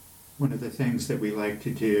One of the things that we like to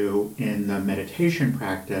do in the meditation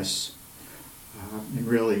practice, and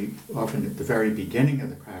really often at the very beginning of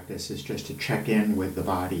the practice, is just to check in with the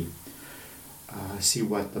body, see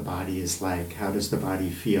what the body is like, how does the body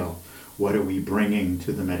feel, what are we bringing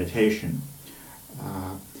to the meditation.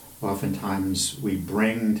 Oftentimes we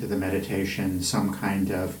bring to the meditation some kind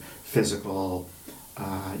of physical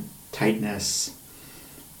tightness,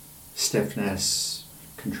 stiffness,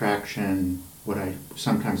 contraction, what I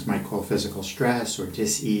sometimes might call physical stress or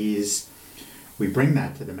dis-ease. We bring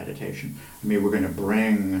that to the meditation. I mean, we're going to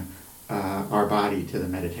bring our body to the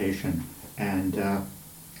meditation. And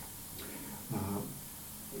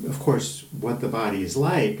of course, what the body is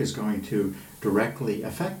like is going to directly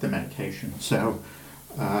affect the meditation. So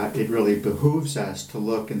it really behooves us to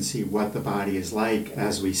look and see what the body is like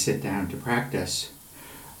as we sit down to practice,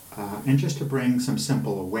 and just to bring some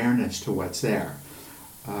simple awareness to what's there.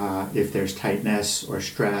 If there's tightness or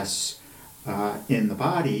stress in the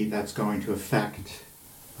body, that's going to affect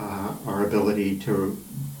our ability to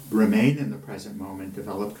remain in the present moment,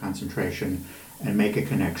 develop concentration, and make a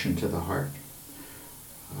connection to the heart.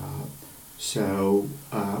 So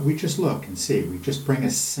we just look and see. We just bring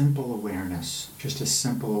a simple awareness, just a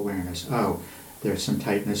simple awareness. Oh, there's some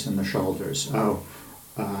tightness in the shoulders. Oh,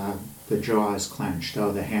 the jaw is clenched.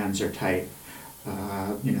 Oh, the hands are tight.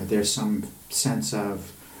 There's some sense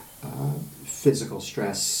of physical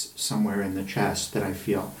stress somewhere in the chest that I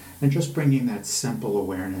feel. And just bringing that simple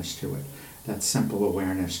awareness to it, and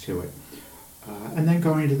then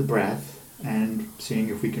going to the breath and seeing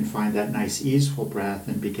if we can find that nice easeful breath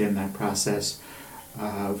and begin that process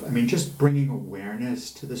of, just bringing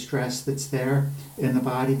awareness to the stress that's there in the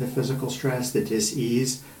body, the physical stress, the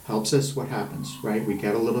dis-ease helps us. What happens, right? We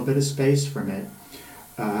get a little bit of space from it.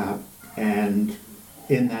 And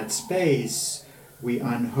in that space, we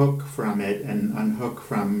unhook from it and unhook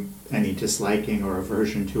from any disliking or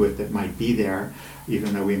aversion to it that might be there,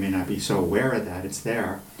 even though we may not be so aware of that, it's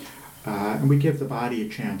there. And we give the body a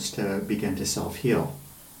chance to begin to self-heal.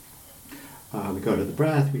 We go to the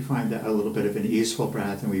breath, we find that a little bit of an easeful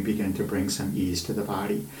breath, and we begin to bring some ease to the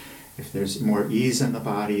body. If there's more ease in the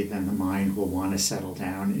body, then the mind will want to settle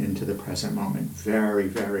down into the present moment. Very,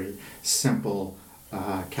 very simple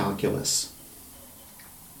calculus.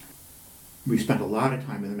 We spend a lot of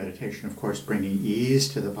time in the meditation, of course, bringing ease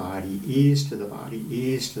to the body,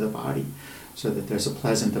 so that there's a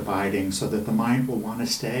pleasant abiding, so that the mind will want to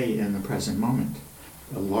stay in the present moment.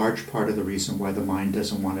 A large part of the reason why the mind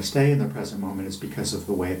doesn't want to stay in the present moment is because of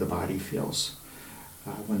the way the body feels.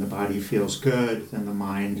 When the body feels good, then the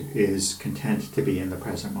mind is content to be in the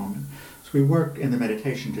present moment. So we work in the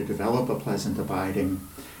meditation to develop a pleasant abiding.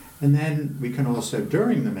 And then we can also,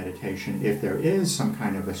 during the meditation, if there is some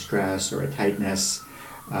kind of a stress or a tightness,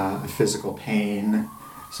 a physical pain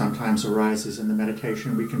sometimes arises in the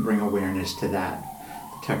meditation, we can bring awareness to that.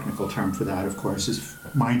 The technical term for that, of course, is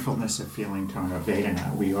mindfulness of feeling tone, or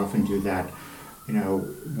Vedana. We often do that,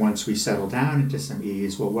 once we settle down into some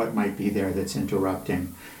ease. Well, what might be there that's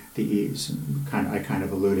interrupting the ease? And I kind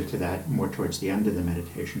of alluded to that more towards the end of the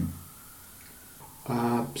meditation.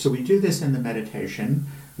 So we do this in the meditation.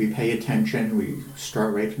 We pay attention. We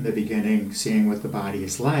start right from the beginning, seeing what the body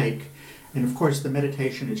is like. And of course, the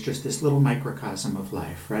meditation is just this little microcosm of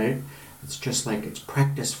life, right? It's just like it's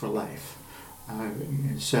practice for life.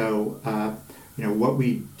 What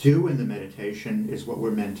we do in the meditation is what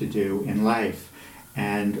we're meant to do in life.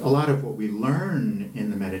 And a lot of what we learn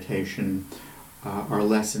in the meditation are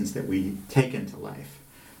lessons that we take into life.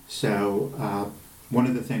 So one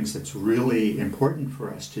of the things that's really important for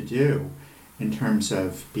us to do in terms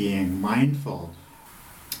of being mindful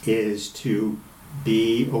is to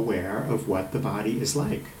be aware of what the body is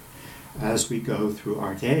like. As we go through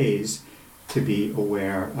our days, to be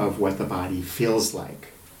aware of what the body feels like.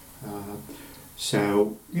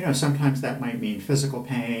 Sometimes that might mean physical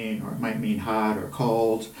pain, or it might mean hot or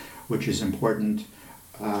cold, which is important.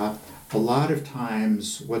 A lot of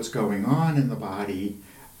times what's going on in the body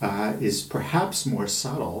is perhaps more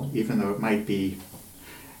subtle, even though it might be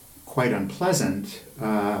quite unpleasant.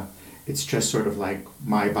 It's just sort of like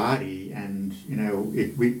my body, and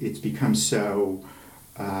it's become so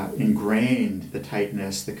ingrained, the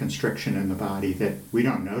tightness, the constriction in the body, that we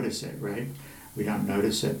don't notice it, right? We don't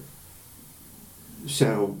notice it.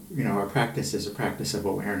 So, our practice is a practice of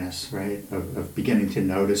awareness, right? Of beginning to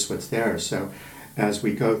notice what's there. So as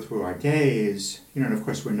we go through our days, and of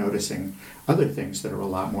course we're noticing other things that are a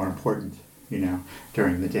lot more important,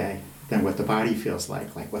 during the day than what the body feels like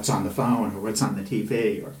what's on the phone or what's on the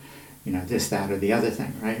TV or, this, that, or the other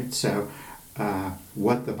thing, right? So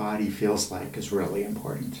what the body feels like is really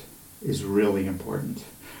important.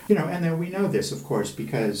 And then we know this, of course,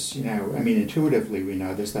 because, intuitively we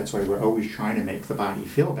know this. That's why we're always trying to make the body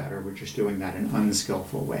feel better. We're just doing that in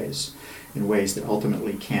unskillful ways, in ways that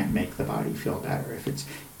ultimately can't make the body feel better, if it's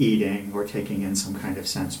eating or taking in some kind of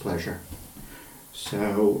sense pleasure.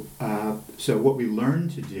 So what we learn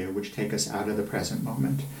to do, which take us out of the present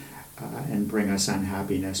moment and bring us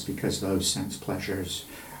unhappiness, because those sense pleasures,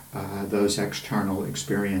 those external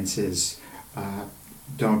experiences,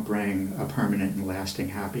 don't bring a permanent and lasting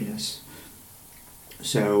happiness.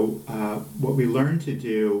 So what we learn to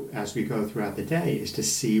do as we go throughout the day is to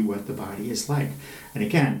see what the body is like. And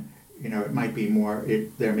again, it might be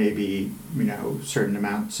there may be, certain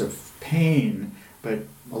amounts of pain, but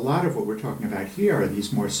a lot of what we're talking about here are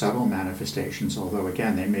these more subtle manifestations, although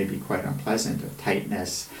again, they may be quite unpleasant, of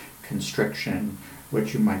tightness, constriction,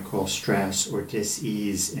 what you might call stress or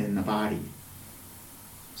dis-ease in the body.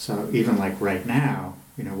 So even like right now,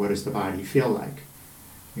 what does the body feel like?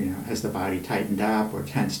 Has the body tightened up or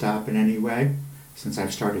tensed up in any way since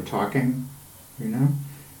I've started talking?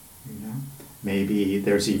 Maybe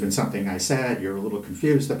there's even something I said, you're a little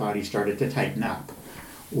confused, the body started to tighten up.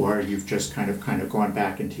 Or you've just kind of gone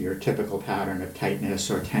back into your typical pattern of tightness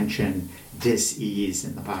or tension, dis-ease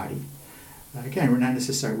in the body. Again, we're not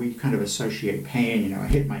necessarily, we kind of associate pain, I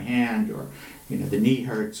hit my hand, or, the knee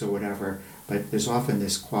hurts or whatever, but there's often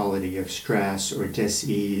this quality of stress or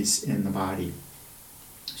dis-ease in the body.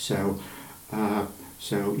 So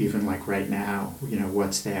even like right now,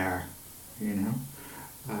 what's there,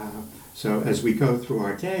 So as we go through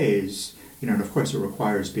our days, and of course it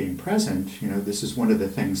requires being present, this is one of the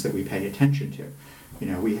things that we pay attention to.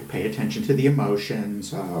 We pay attention to the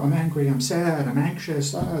emotions. Oh, I'm angry, I'm sad, I'm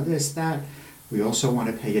anxious, this, that. We also want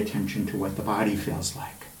to pay attention to what the body feels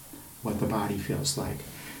like. What the body feels like.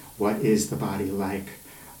 What is the body like?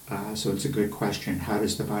 So it's a good question. How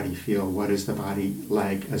does the body feel? What is the body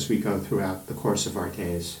like as we go throughout the course of our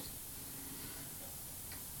days?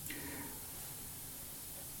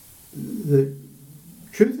 The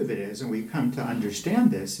truth of it is, and we've come to understand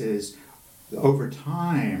this, is over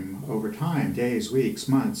time, days, weeks,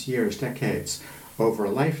 months, years, decades, over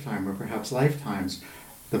a lifetime or perhaps lifetimes,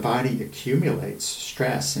 the body accumulates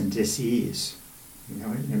stress and dis-ease.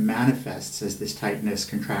 It manifests as this tightness,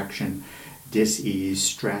 contraction, dis-ease,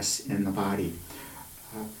 stress in the body.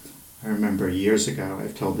 I remember years ago,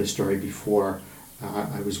 I've told this story before,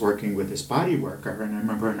 I was working with this body worker, and I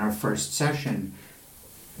remember in our first session,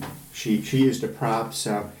 she used a prop,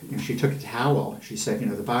 so she took a towel. She said,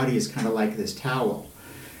 the body is kind of like this towel.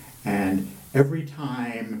 And every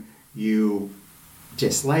time you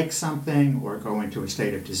dislike something or go into a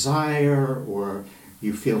state of desire or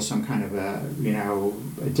you feel some kind of a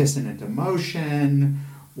dissonant emotion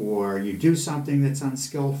or you do something that's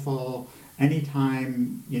unskillful,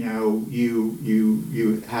 anytime,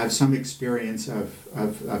 you have some experience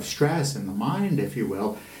of stress in the mind, if you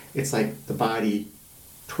will, it's like the body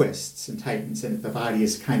twists and tightens, and the body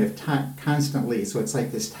is kind of constantly, so it's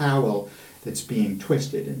like this towel that's being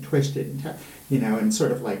twisted and twisted, and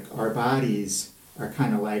sort of like our bodies are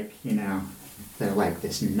kind of like, they're like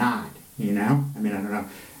this knot, I don't know,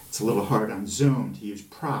 it's a little hard on Zoom to use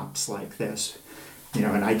props like this,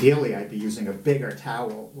 and ideally I'd be using a bigger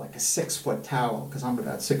towel, like a 6-foot towel, because I'm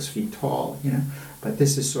about 6 feet tall, but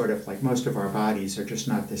this is sort of like most of our bodies are just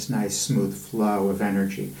not this nice smooth flow of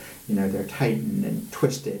energy. They're tightened and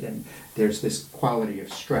twisted, and there's this quality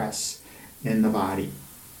of stress in the body.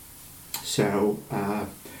 So,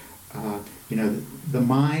 the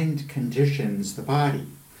mind conditions the body.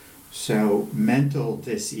 So mental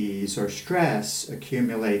dis-ease or stress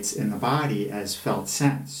accumulates in the body as felt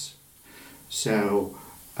sense. So,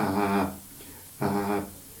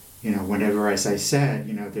 whenever, as I said,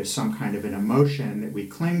 there's some kind of an emotion that we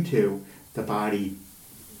cling to, the body,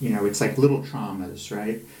 it's like little traumas,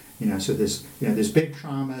 right? So there's big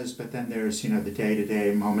traumas, but then there's, the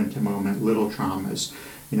day-to-day, moment-to-moment little traumas.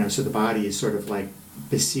 So the body is sort of like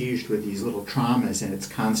besieged with these little traumas, and it's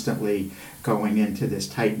constantly going into this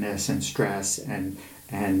tightness and stress, and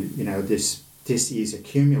this dis-ease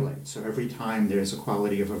accumulates. So every time there's a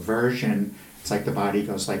quality of aversion, it's like the body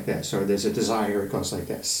goes like this, or there's a desire, it goes like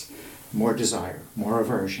this. More desire, more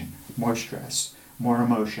aversion, more stress, more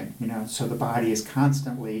emotion, so the body is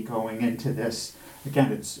constantly going into this.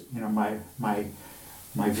 Again, it's, my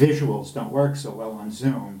visuals don't work so well on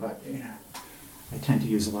Zoom, but, I tend to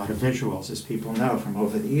use a lot of visuals, as people know from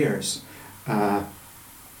over the years.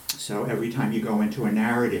 So every time you go into a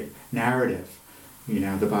narrative,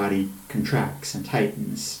 the body contracts and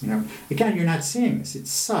tightens. Again, you're not seeing this.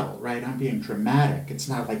 It's subtle, right? I'm being dramatic. It's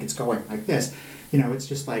not like it's going like this. It's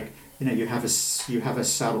just like, you have a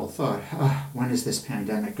subtle thought, when is this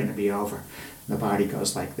pandemic going to be over? And the body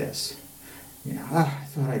goes like this. I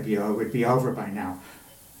thought it'd be over by now.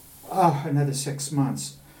 Another 6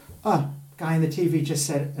 months. Guy on the TV just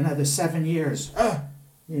said another 7 years.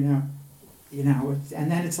 And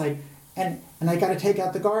then it's like, and I got to take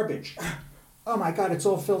out the garbage. Oh my God, it's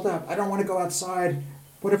all filled up. I don't want to go outside.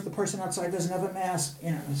 What if the person outside doesn't have a mask?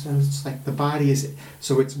 So it's like the body is.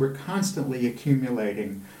 So we're constantly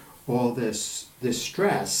accumulating all this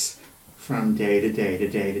stress from day to day to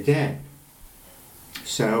day to day.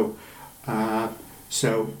 So in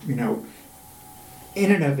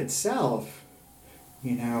and of itself,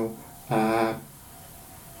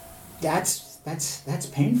 that's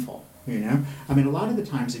painful. I mean, a lot of the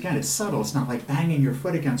times, again, it's subtle. It's not like banging your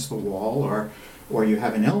foot against the wall or you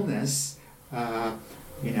have an illness.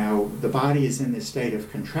 The body is in this state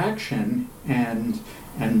of contraction, and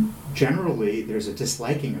generally there's a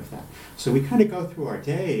disliking of that. So we kind of go through our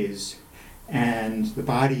days, and the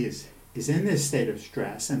body is in this state of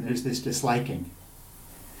stress, and there's this disliking.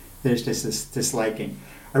 There's just this disliking.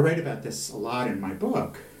 I write about this a lot in my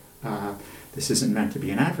book. This isn't meant to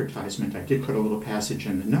be an advertisement. I did put a little passage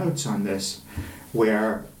in the notes on this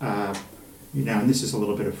where, and this is a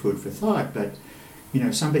little bit of food for thought, but,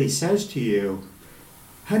 somebody says to you,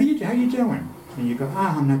 how you doing? And you go,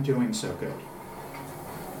 I'm not doing so good.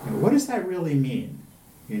 What does that really mean?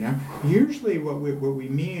 Usually what we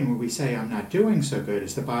mean when we say I'm not doing so good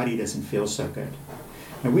is the body doesn't feel so good.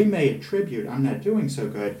 And we may attribute I'm not doing so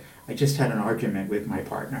good, I just had an argument with my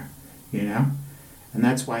partner, and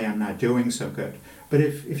that's why I'm not doing so good. But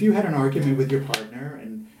if you had an argument with your partner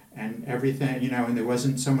and everything, and there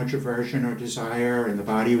wasn't so much aversion or desire and the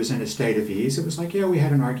body was in a state of ease, it was like, yeah, we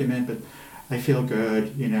had an argument, but I feel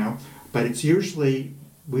good, But it's usually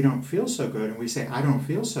we don't feel so good, and we say, I don't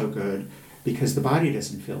feel so good because the body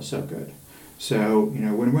doesn't feel so good. So,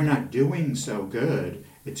 when we're not doing so good,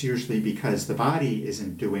 it's usually because the body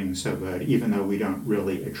isn't doing so good, even though we don't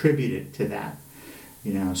really attribute it to that.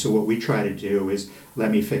 So what we try to do is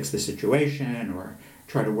let me fix the situation or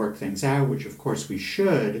try to work things out, which of course we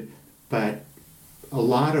should, but a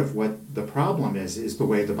lot of what the problem is the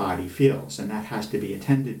way the body feels, and that has to be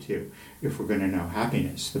attended to if we're going to know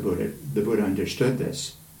happiness. The Buddha understood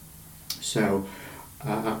this. So,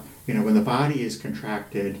 when the body is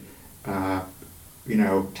contracted,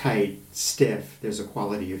 tight, stiff, there's a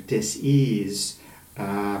quality of dis-ease.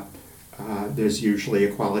 There's usually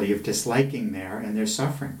a quality of disliking there, and there's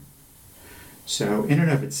suffering. So, in and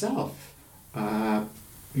of itself,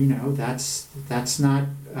 that's not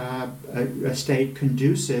a state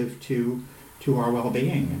conducive to our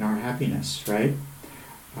well-being and our happiness, right?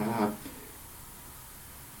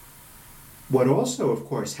 What also, of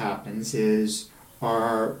course, happens is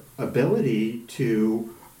our ability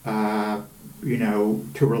to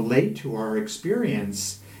relate to our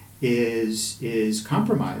experience is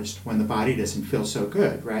compromised when the body doesn't feel so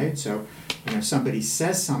good, right? So, somebody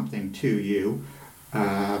says something to you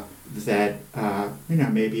that,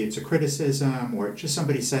 maybe it's a criticism or just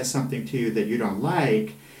somebody says something to you that you don't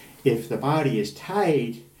like. If the body is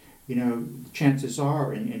tight, chances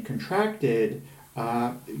are and contracted,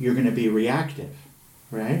 you're going to be reactive,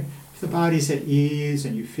 right? If the body's at ease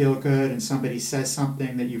and you feel good and somebody says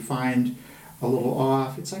something that you find a little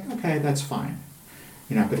off, it's like, okay, that's fine.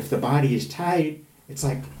 But if the body is tight, it's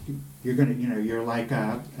like you're going to, you're like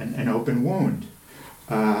an open wound.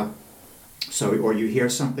 Or you hear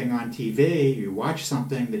something on TV, you watch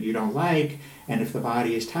something that you don't like, and if the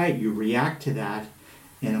body is tight, you react to that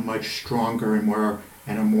in a much stronger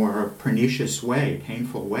and a more pernicious way,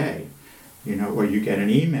 painful way. Or you get an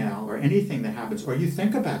email or anything that happens, or you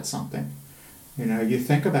think about something. You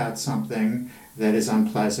think about something that is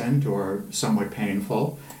unpleasant or somewhat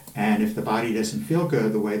painful, and if the body doesn't feel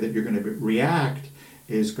good, the way that you're going to react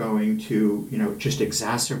is going to, just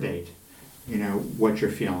exacerbate, what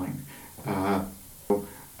you're feeling.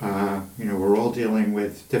 We're all dealing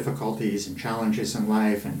with difficulties and challenges in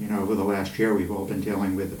life, and over the last year we've all been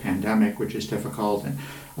dealing with the pandemic, which is difficult, and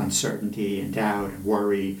uncertainty and doubt and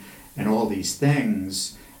worry and all these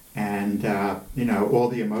things, and all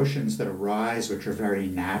the emotions that arise, which are very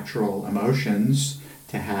natural emotions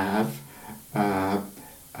to have.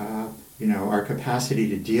 Our capacity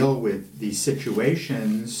to deal with these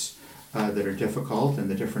situations that are difficult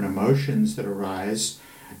and the different emotions that arise,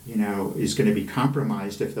 is going to be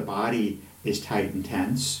compromised if the body is tight and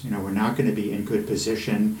tense. We're not going to be in good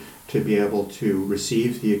position to be able to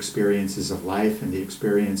receive the experiences of life and the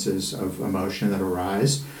experiences of emotion that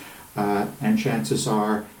arise. And chances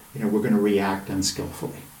are, we're going to react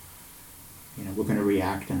unskillfully.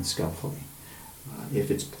 if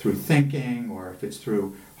it's through thinking, or if it's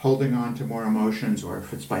through holding on to more emotions, or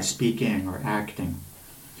if it's by speaking or acting.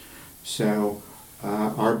 So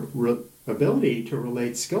our ability to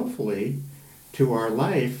relate skillfully to our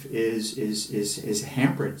life is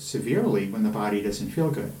hampered severely when the body doesn't feel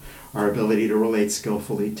good. Our ability to relate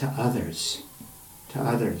skillfully to others,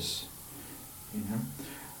 you know.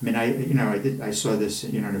 I mean, I saw this,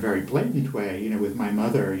 in a very blatant way, with my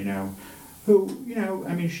mother, who,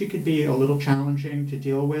 I mean, she could be a little challenging to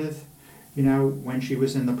deal with, when she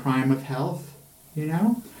was in the prime of health,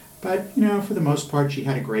 but, for the most part, she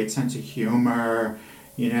had a great sense of humor,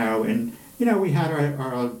 and, we had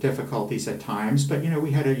our difficulties at times, but, we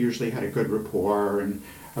usually had a good rapport and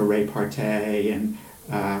a repartee, and,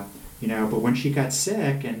 but when she got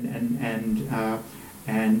sick and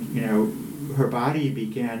her body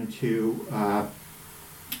began to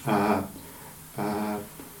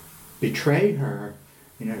betray her,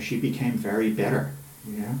 she became very bitter,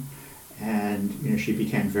 and she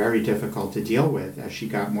became very difficult to deal with as she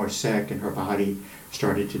got more sick and her body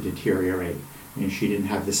started to deteriorate. She didn't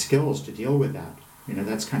have the skills to deal with that.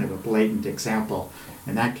 That's kind of a blatant example.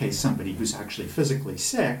 In that case, somebody who's actually physically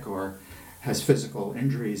sick or has physical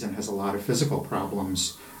injuries and has a lot of physical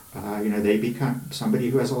problems, they become, somebody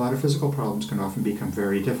who has a lot of physical problems can often become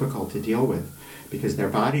very difficult to deal with because their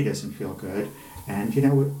body doesn't feel good. And,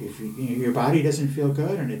 if your body doesn't feel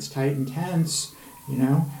good and it's tight and tense,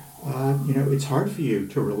 it's hard for you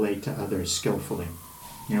to relate to others skillfully.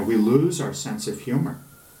 We lose our sense of humor.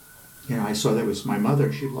 I saw that with my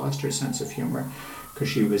mother. She lost her sense of humor because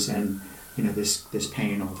she was in, this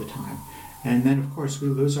pain all the time. And then, of course, we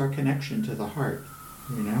lose our connection to the heart,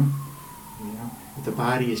 If the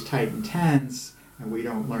body is tight and tense and we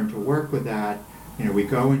don't learn to work with that, we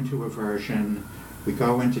go into aversion, we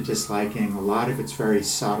go into disliking. A lot of it's very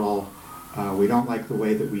subtle. We don't like the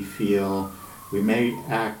way that we feel. We may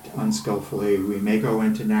act unskillfully. We may go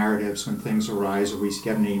into narratives when things arise, or we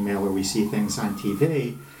get an email, or we see things on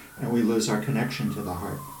TV, and we lose our connection to the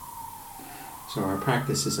heart. So our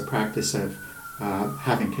practice is a practice of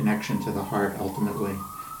having connection to the heart, ultimately,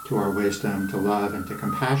 to our wisdom, to love, and to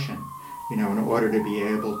compassion. In order to be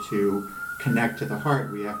able to connect to the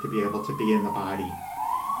heart, we have to be able to be in the body.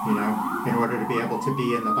 In order to be able to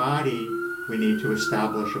be in the body, we need to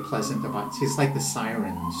establish a pleasant body. See, it's like the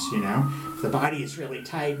sirens, If the body is really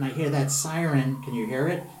tight and I hear that siren, can you hear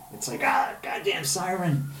it? It's like, goddamn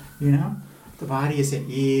siren, If the body is at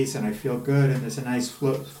ease and I feel good and there's a nice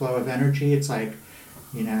flow of energy, it's like,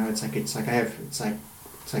 it's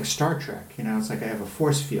like Star Trek, It's like I have a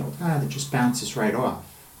force field, that just bounces right off,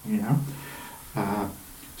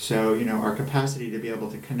 So, our capacity to be able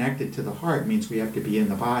to connect it to the heart means we have to be in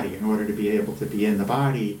the body. In order to be able to be in the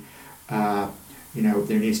body, there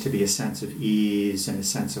needs to be a sense of ease and a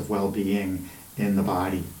sense of well-being in the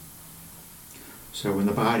body. So when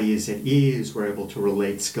the body is at ease, we're able to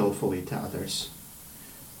relate skillfully to others.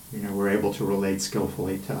 We're able to relate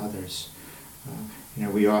skillfully to others.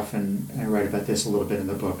 We often, I write about this a little bit in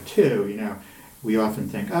the book too, we often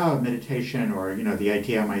think, meditation, or, the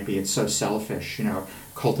idea might be it's so selfish,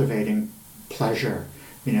 cultivating pleasure.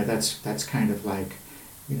 That's kind of like,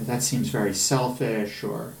 that seems very selfish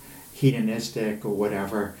or hedonistic or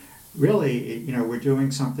whatever. Really, we're doing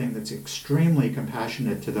something that's extremely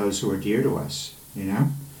compassionate to those who are dear to us,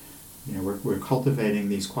 We're cultivating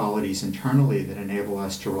these qualities internally that enable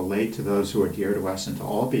us to relate to those who are dear to us and to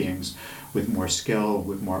all beings with more skill,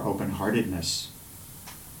 with more open-heartedness.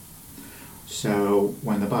 So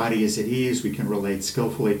when the body is at ease, we can relate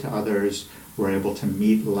skillfully to others. We're able to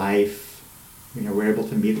meet life. We're able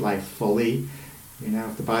to meet life fully.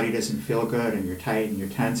 If the body doesn't feel good and you're tight and you're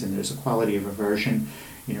tense and there's a quality of aversion,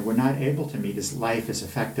 we're not able to meet life as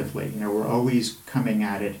effectively. We're always coming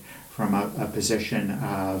at it from a position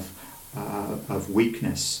of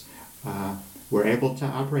weakness. We're able to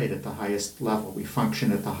operate at the highest level. We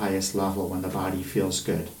function at the highest level when the body feels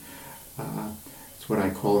good. It's what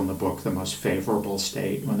I call in the book the most favorable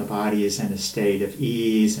state. When the body is in a state of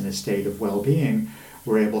ease, in a state of well-being,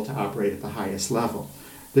 we're able to operate at the highest level.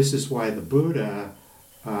 This is why the Buddha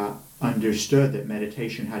understood that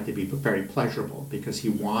meditation had to be very pleasurable, because he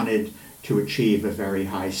wanted to achieve a very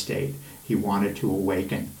high state. He wanted to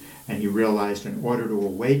awaken. And he realized in order to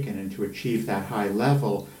awaken and to achieve that high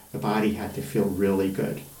level, the body had to feel really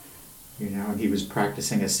good. And he was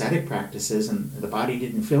practicing ascetic practices, and the body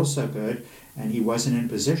didn't feel so good, and he wasn't in a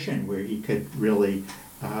position where he could really,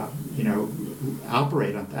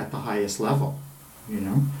 operate at the highest level,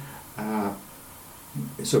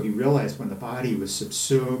 So he realized when the body was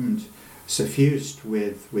suffused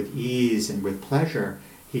with ease and with pleasure,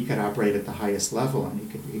 he could operate at the highest level, and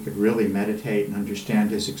he could really meditate and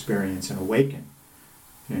understand his experience and awaken.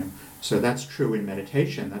 You know? So that's true in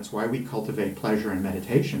meditation. That's why we cultivate pleasure in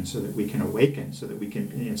meditation, so that we can awaken, so that we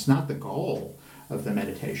can, it's not the goal of the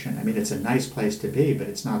meditation. I mean, it's a nice place to be, but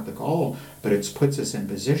it's not the goal, but it puts us in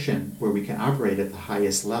position where we can operate at the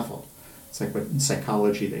highest level. It's like what in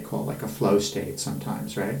psychology they call like a flow state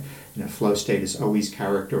sometimes, right? You know, flow state is always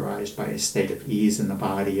characterized by a state of ease in the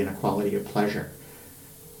body and a quality of pleasure,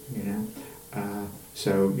 you know?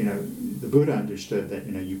 So, you know, the Buddha understood that,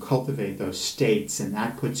 you know, you cultivate those states, and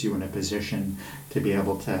that puts you in a position to be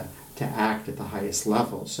able to act at the highest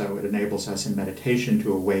level. So it enables us in meditation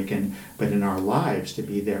to awaken, but in our lives to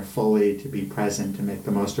be there fully, to be present, to make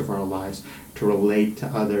the most of our lives, to relate to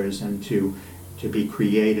others, and to be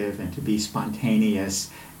creative, and to be spontaneous,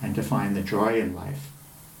 and to find the joy in life.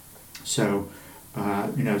 So,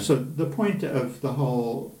 you know, so the point of the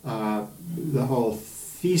whole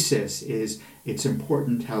thesis is it's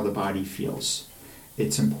important how the body feels.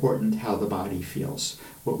 It's important how the body feels.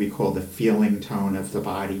 What we call the feeling tone of the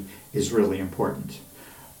body is really important.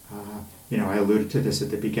 You know, I alluded to this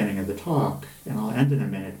at the beginning of the talk, and I'll end in a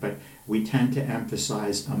minute, but we tend to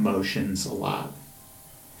emphasize emotions a lot.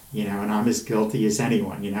 You know, and I'm as guilty as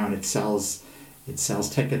anyone, you know, and it sells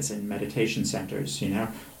tickets in meditation centers, you know.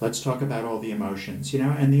 Let's talk about all the emotions, you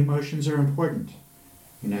know, and the emotions are important.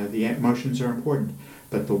 You know, the emotions are important.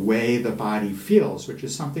 But the way the body feels, which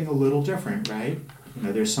is something a little different, right? You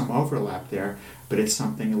know, there's some overlap there, but it's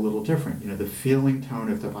something a little different. You know, the feeling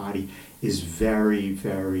tone of the body is very,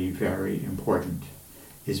 very, very important.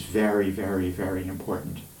 Is very, very, very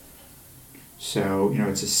important. So, you know,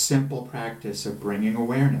 it's a simple practice of bringing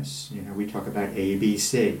awareness. You know, we talk about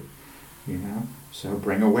ABC, you know. So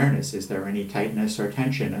bring awareness. Is there any tightness or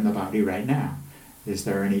tension in the body right now? Is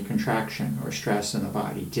there any contraction or stress in the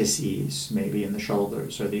body? Dis-ease, maybe in the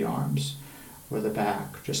shoulders or the arms or the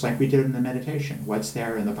back, just like we did in the meditation. What's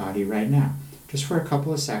there in the body right now? Just for a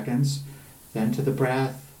couple of seconds, then to the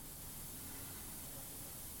breath.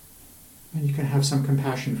 And you can have some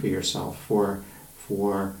compassion for yourself, for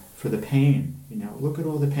the pain. You know, look at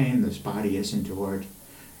all the pain this body has endured.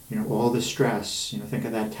 You know, all the stress. You know, think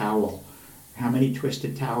of that towel. How many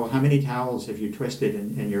towels have you twisted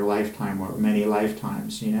in your lifetime, or many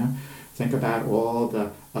lifetimes, you know? Think about all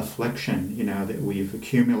the affliction, you know, that we've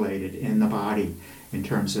accumulated in the body in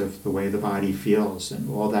terms of the way the body feels and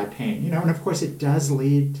all that pain. You know, and of course it does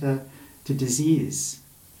lead to disease.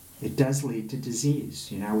 It does lead to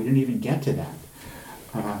disease. You know, we didn't even get to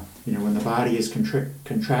that. You know, when the body is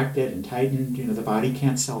contracted and tightened, you know, the body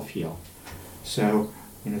can't self-heal. So,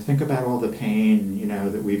 you know, think about all the pain, you know,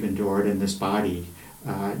 that we've endured in this body.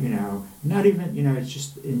 You know, not even, you know, it's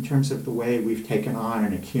just in terms of the way we've taken on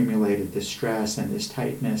and accumulated this stress and this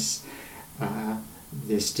tightness,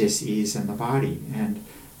 this dis-ease in the body. And,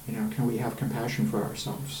 you know, can we have compassion for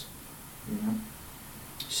ourselves? You know?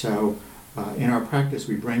 So, in our practice,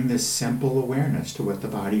 we bring this simple awareness to what the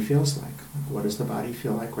body feels like. What does the body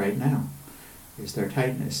feel like right now? Is there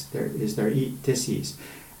tightness? Is there dis-ease?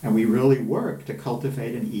 And we really work to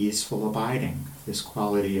cultivate an easeful abiding, this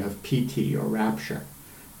quality of piti or rapture.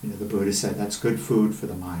 You know, the Buddha said that's good food for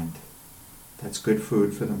the mind. That's good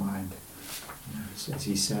food for the mind. You know, as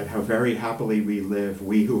he said, how very happily we live,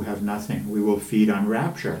 we who have nothing, we will feed on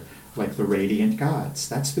rapture like the radiant gods.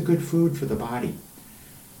 That's the good food for the body.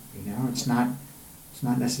 You know, it's not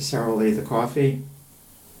necessarily the coffee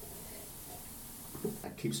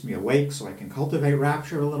that keeps me awake so I can cultivate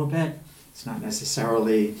rapture a little bit. It's not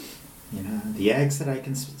necessarily, you know, the eggs that I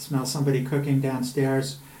can smell somebody cooking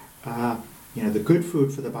downstairs. You know, the good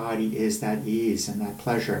food for the body is that ease and that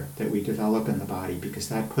pleasure that we develop in the body, because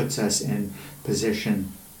that puts us in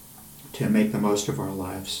position to make the most of our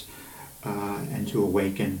lives and to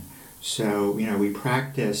awaken. So, you know, we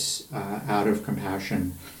practice out of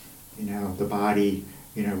compassion. You know, the body,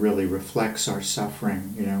 you know, really reflects our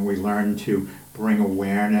suffering. You know, we learn to bring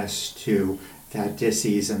awareness to that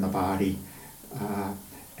dis-ease in the body,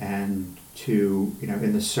 and to, you know,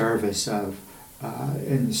 in the service of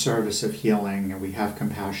healing, and we have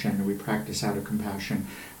compassion, and we practice out of compassion.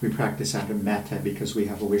 We practice out of metta because we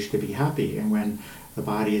have a wish to be happy. And when the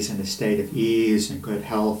body is in a state of ease and good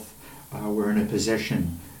health, we're in a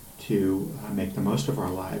position to make the most of our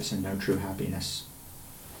lives and know true happiness.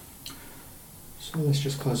 So let's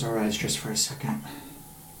just close our eyes just for a second.